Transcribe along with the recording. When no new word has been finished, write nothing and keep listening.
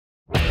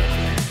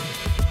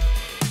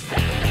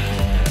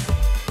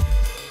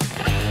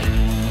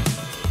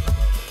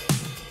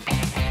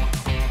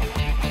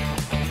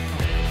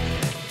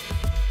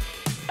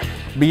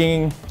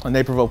Being a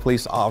Naperville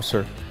police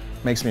officer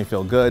makes me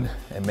feel good.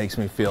 It makes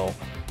me feel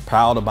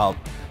proud about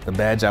the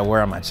badge I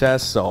wear on my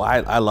chest, so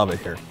I love it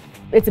here.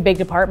 It's a big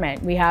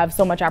department. We have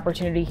so much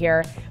opportunity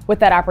here. With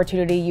that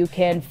opportunity, you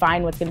can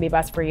find what's going to be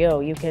best for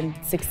you. You can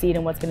succeed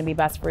in what's going to be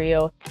best for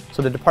you.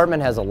 So the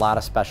department has a lot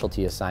of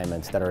specialty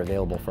assignments that are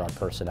available for our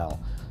personnel.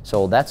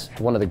 So that's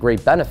one of the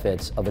great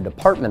benefits of a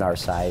department our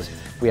size.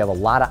 We have a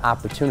lot of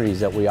opportunities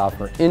that we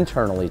offer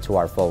internally to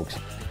our folks.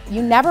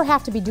 You never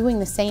have to be doing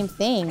the same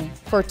thing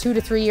for 2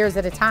 to 3 years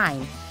at a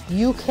time.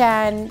 You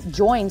can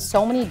join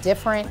so many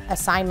different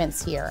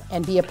assignments here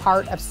and be a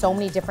part of so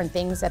many different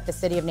things at the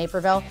City of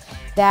Naperville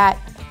that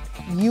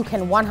you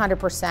can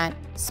 100%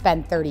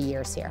 spend 30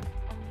 years here.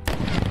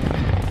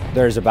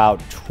 There's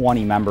about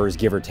 20 members,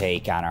 give or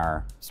take, on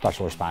our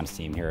special response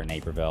team here at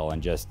Naperville,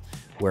 and just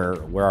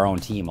we're our own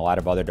team. A lot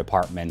of other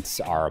departments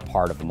are a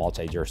part of a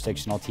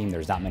multi-jurisdictional team.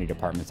 There's not many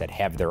departments that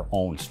have their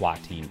own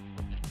SWAT team.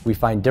 We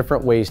find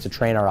different ways to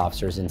train our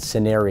officers in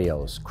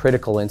scenarios,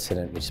 critical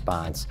incident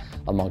response,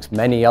 amongst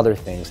many other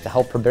things to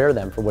help prepare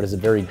them for what is a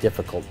very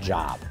difficult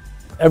job.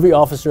 Every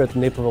officer at the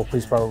Naperville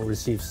Police Department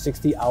receives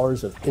 60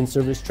 hours of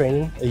in-service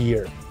training a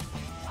year.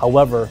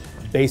 However,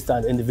 based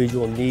on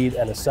individual need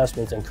and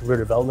assessments and career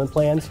development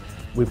plans,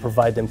 we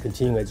provide them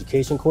continuing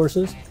education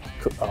courses,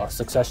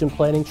 succession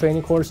planning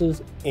training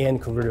courses,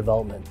 and career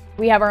development.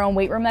 We have our own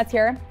weight room that's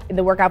here.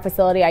 The workout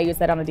facility, I use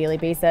that on a daily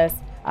basis.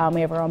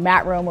 We have our own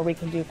mat room where we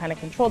can do kind of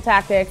control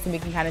tactics and we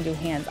can kind of do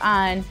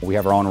hands-on. We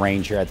have our own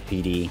range here at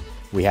the PD.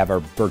 We have our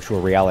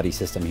virtual reality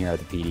system here at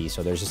the PD.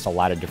 So there's just a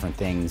lot of different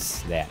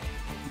things that,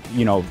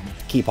 you know,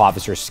 keep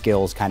officers'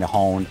 skills kind of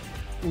honed.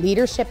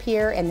 Leadership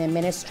here and the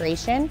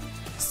administration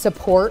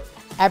support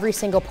every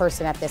single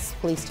person at this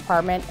police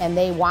department, and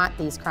they want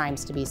these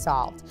crimes to be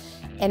solved.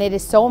 And it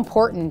is so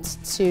important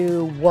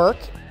to work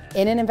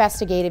in an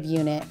investigative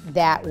unit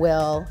that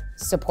will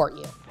support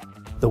you.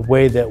 The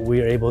way that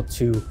we are able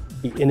to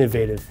be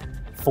innovative,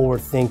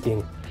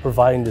 forward-thinking,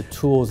 providing the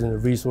tools and the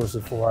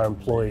resources for our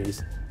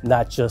employees,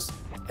 not just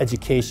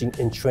education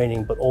and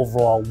training, but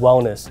overall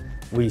wellness.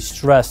 We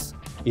stress,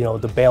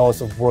 the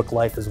balance of work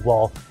life as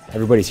well.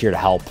 Everybody's here to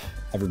help.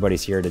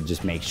 Everybody's here to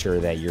just make sure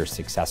that you're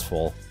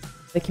successful.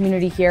 The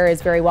community here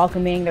is very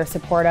welcoming, they're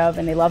supportive,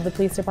 and they love the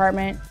police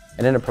department.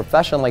 And in a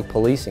profession like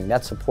policing,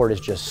 that support is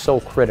just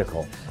so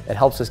critical. It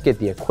helps us get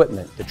the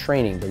equipment, the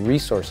training, the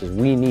resources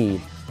we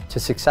need to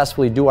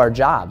successfully do our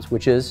jobs,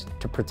 which is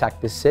to protect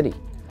this city.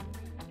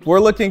 We're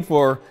looking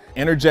for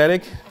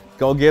energetic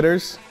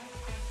go-getters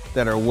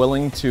that are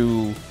willing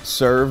to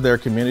serve their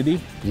community.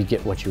 You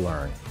get what you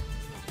earn.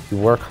 You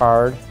work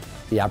hard,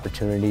 the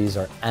opportunities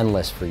are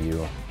endless for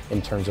you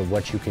in terms of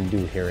what you can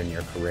do here in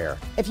your career.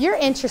 If you're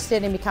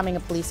interested in becoming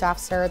a police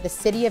officer, the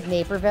City of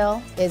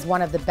Naperville is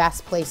one of the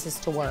best places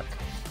to work.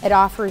 It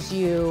offers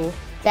you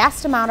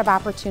vast amount of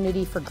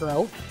opportunity for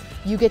growth.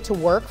 You get to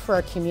work for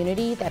a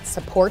community that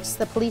supports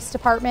the police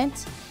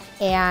department,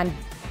 and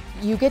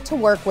you get to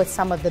work with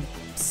some of the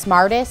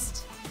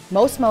smartest,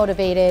 most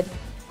motivated,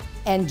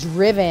 and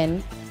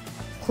driven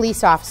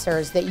police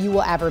officers that you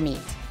will ever meet.